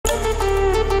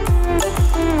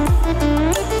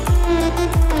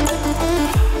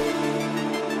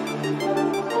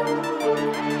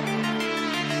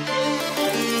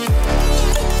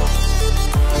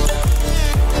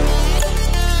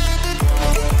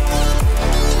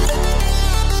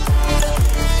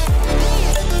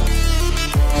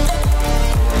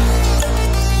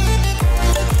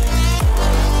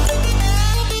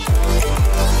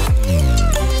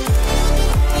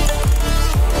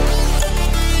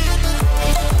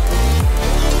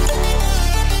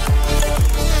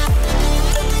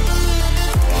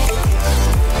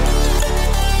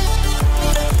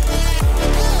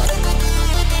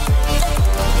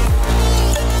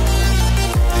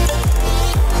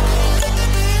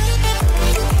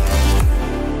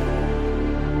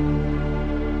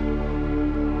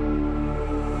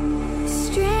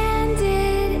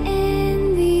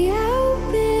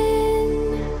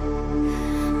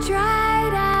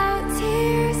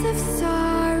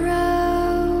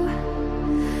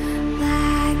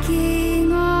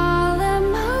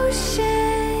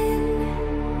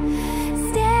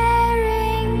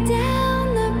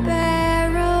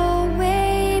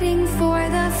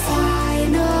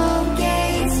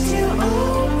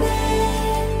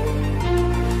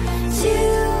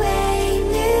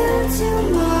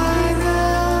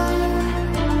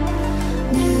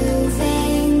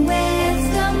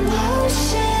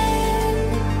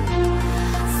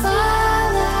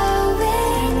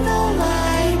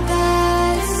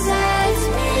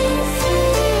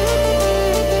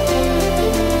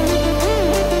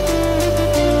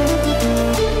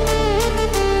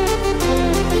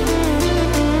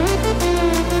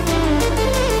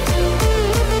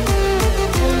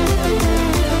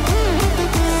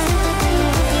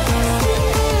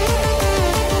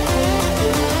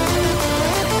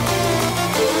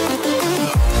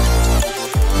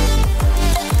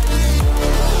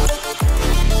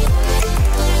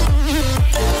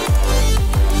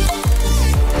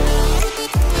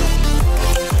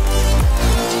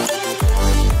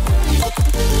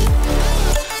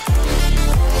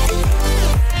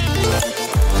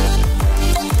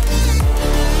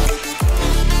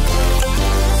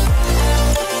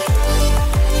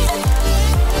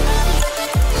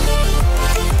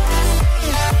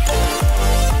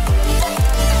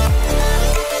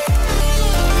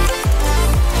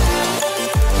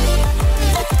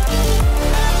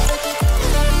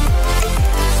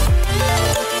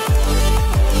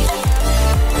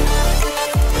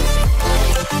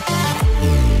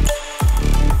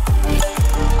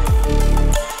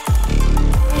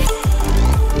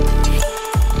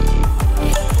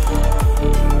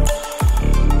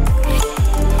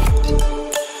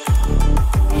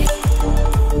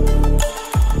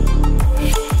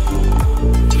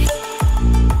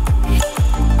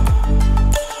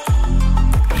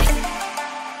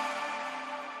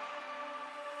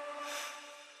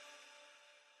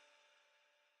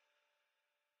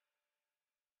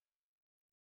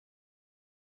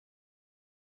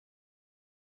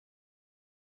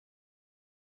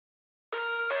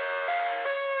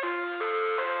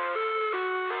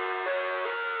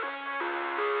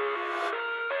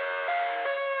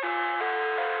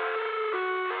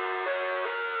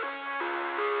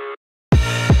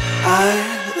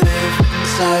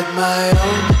inside my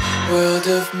own world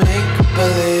of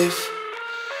make-believe.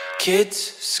 Kids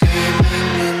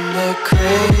screaming in the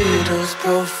cradles,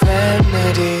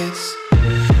 profanities.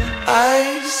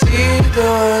 I see the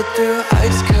world through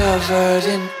ice covered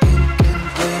in ink and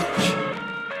bleach.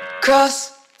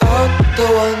 Cross out the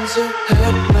ones who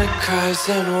heard my cries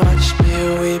and watched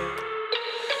me weep.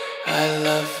 I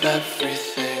love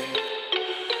everything.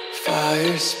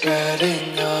 Fire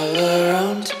spreading all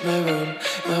around my room.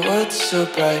 My world's so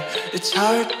bright, it's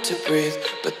hard to breathe,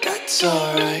 but that's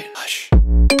alright. Hush.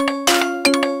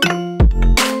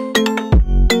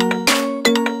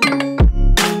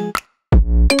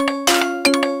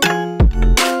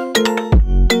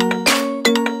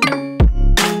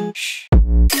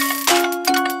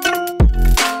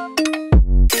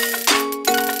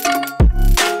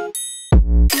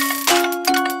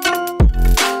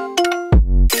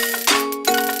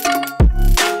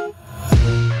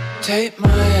 Take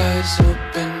my eyes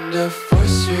open to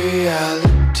force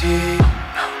reality.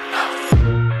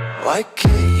 Why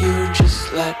can't you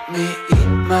just let me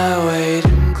eat my weight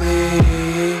in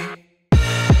glee?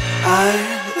 I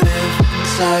live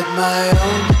inside my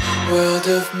own world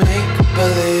of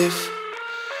make-believe.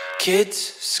 Kids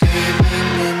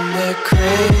screaming in their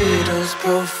cradles,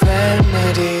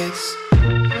 profanities.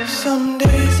 Some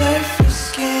days I feel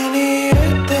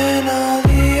skinnier than all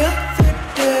the other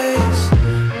days.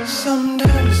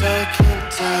 Sometimes I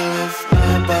can't tell if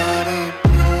my body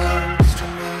belongs to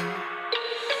me.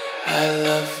 I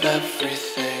love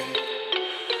everything.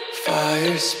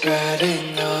 Fire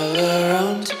spreading all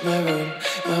around my room.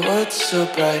 My world's so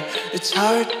bright, it's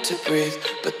hard to breathe,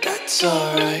 but that's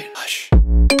alright. Hush.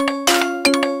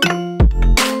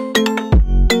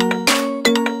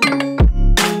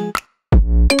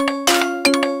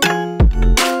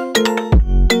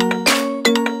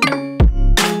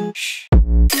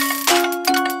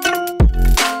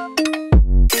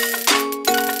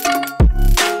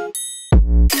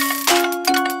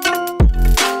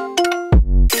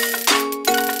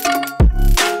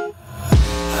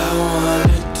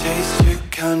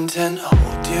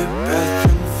 Hold your breath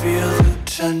and feel the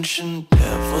tension.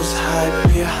 Devils hide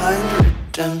behind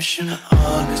redemption.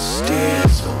 Honesty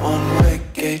is a one-way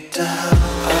gate to hell.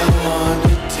 I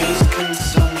wanna taste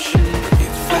consumption.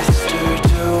 Breathe faster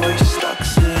to waste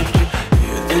oxygen.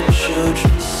 Hear the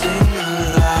children sing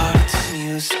aloud. It's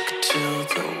music till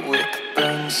the wick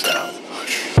burns out.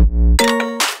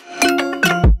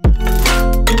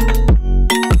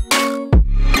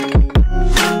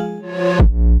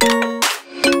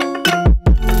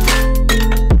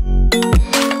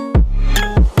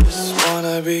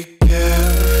 Be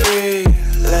carefree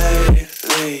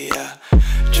lately, yeah.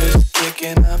 Just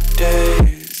kicking up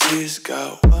daisies.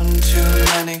 Got one too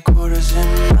many quarters in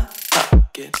my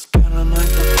pockets. Count 'em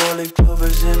like the four-leaf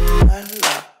clovers in my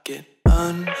locket.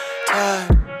 Untied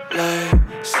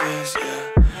laces,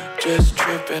 yeah. Just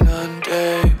tripping on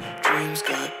daydreams.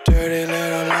 Got dirty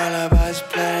little lullabies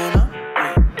playing on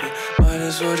repeat. Might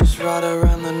as well just ride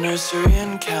around the nursery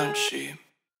and count sheep.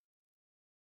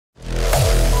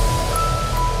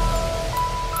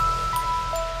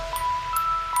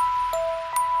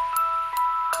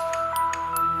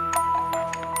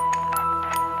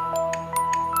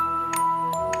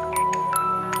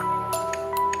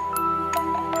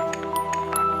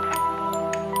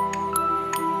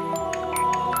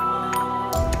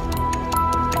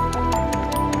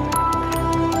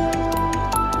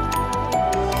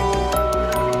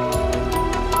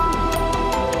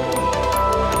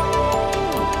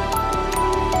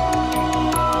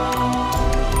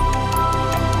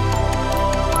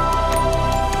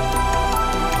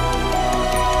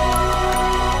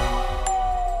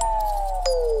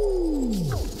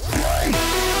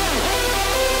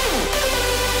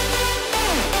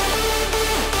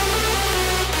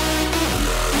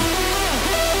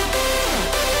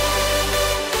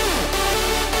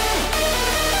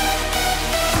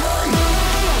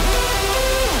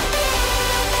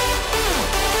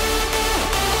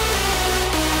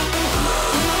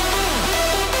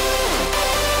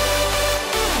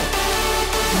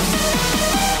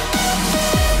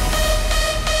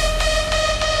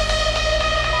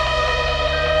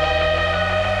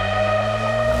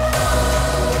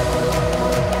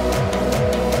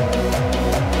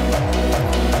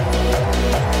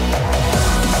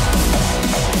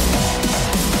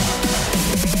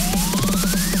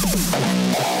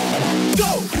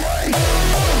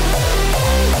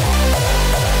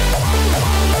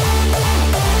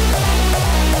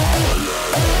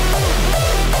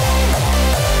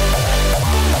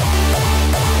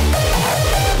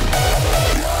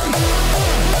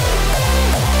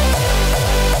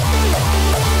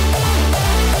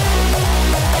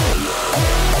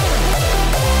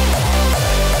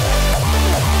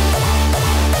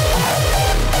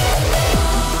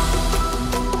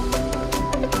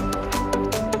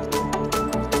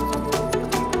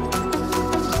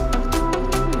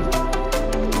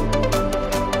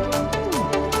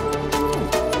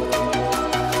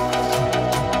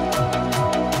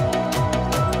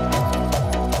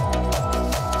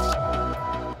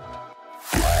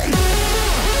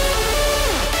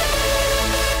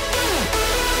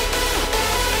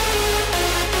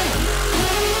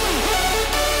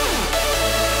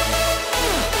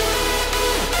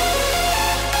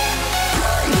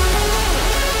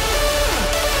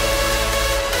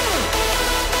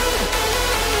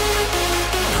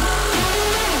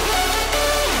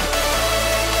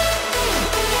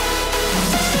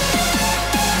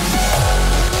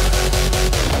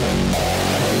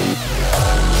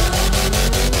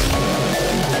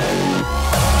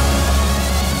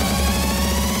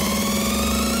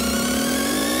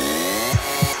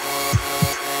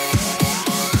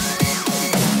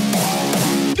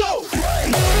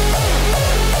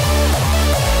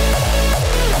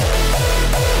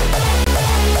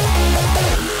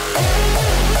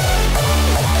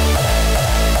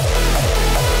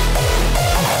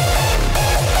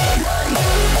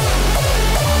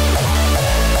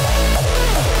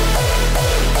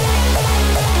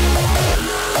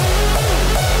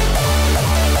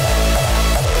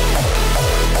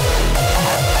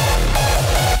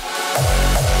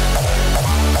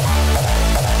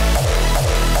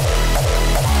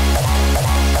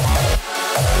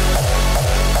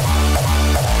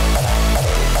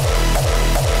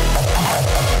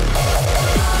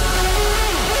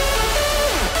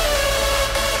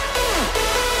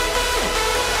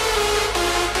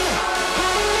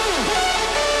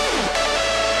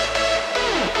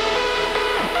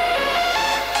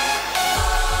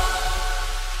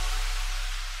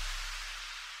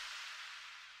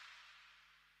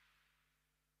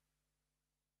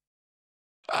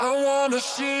 wanna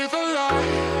see the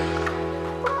light.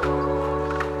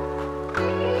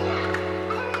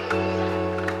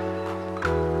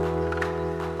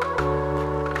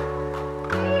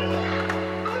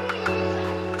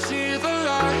 See the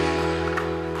light.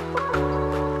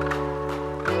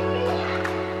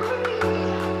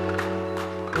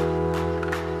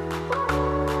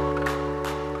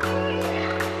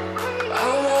 I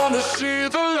wanna see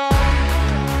the light.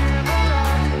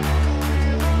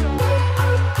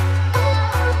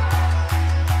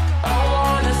 I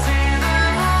wanna see the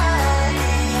light.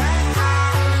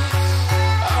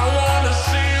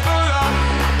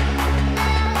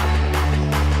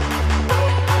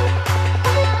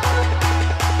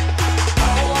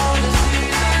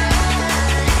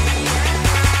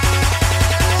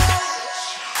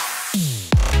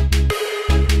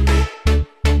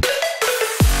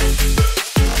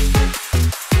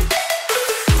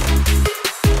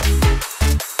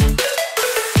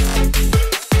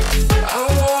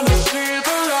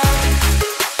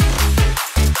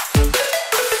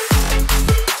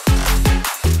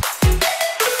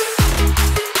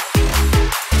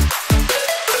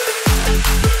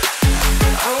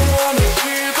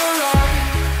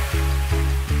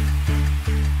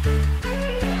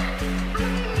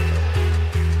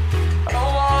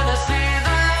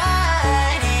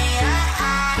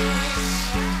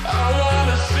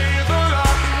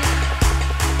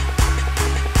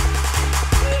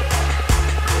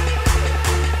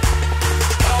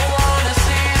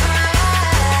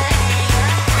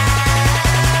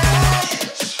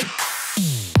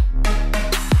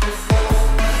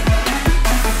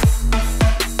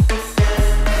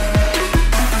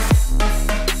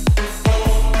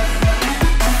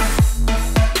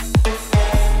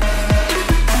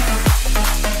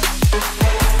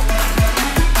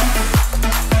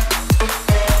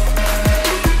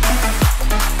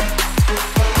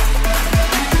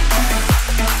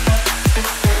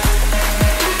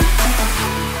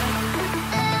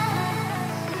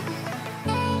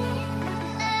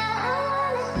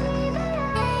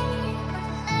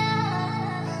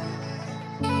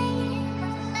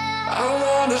 I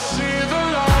wanna see the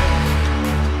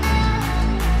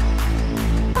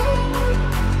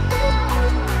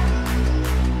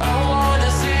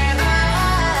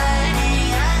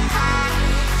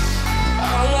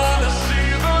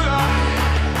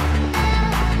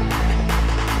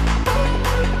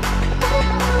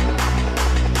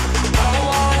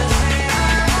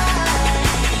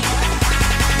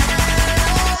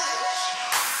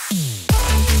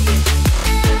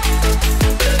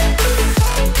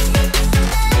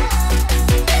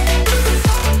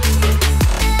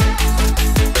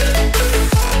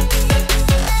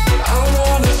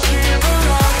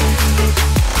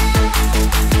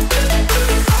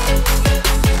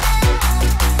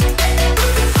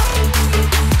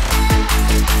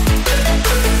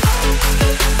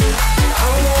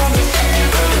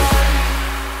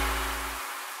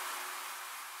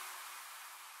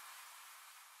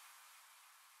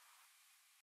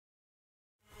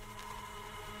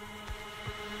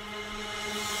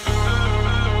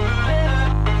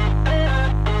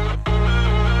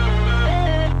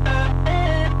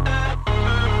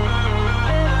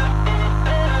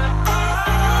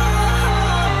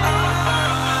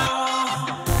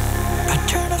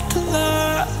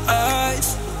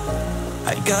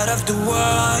got off the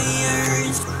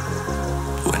wires.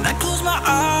 When I close my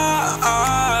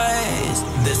eyes,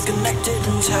 disconnected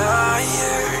and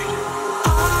tired.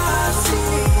 I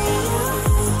see you.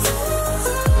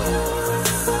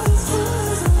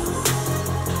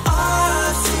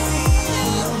 I see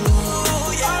you,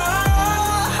 yeah.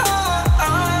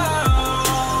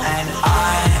 And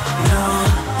I know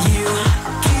you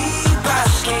keep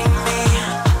asking me,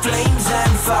 flames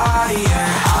and fire.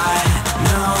 I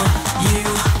know you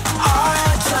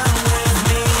are done with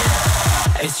me.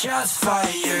 It's just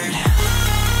fired.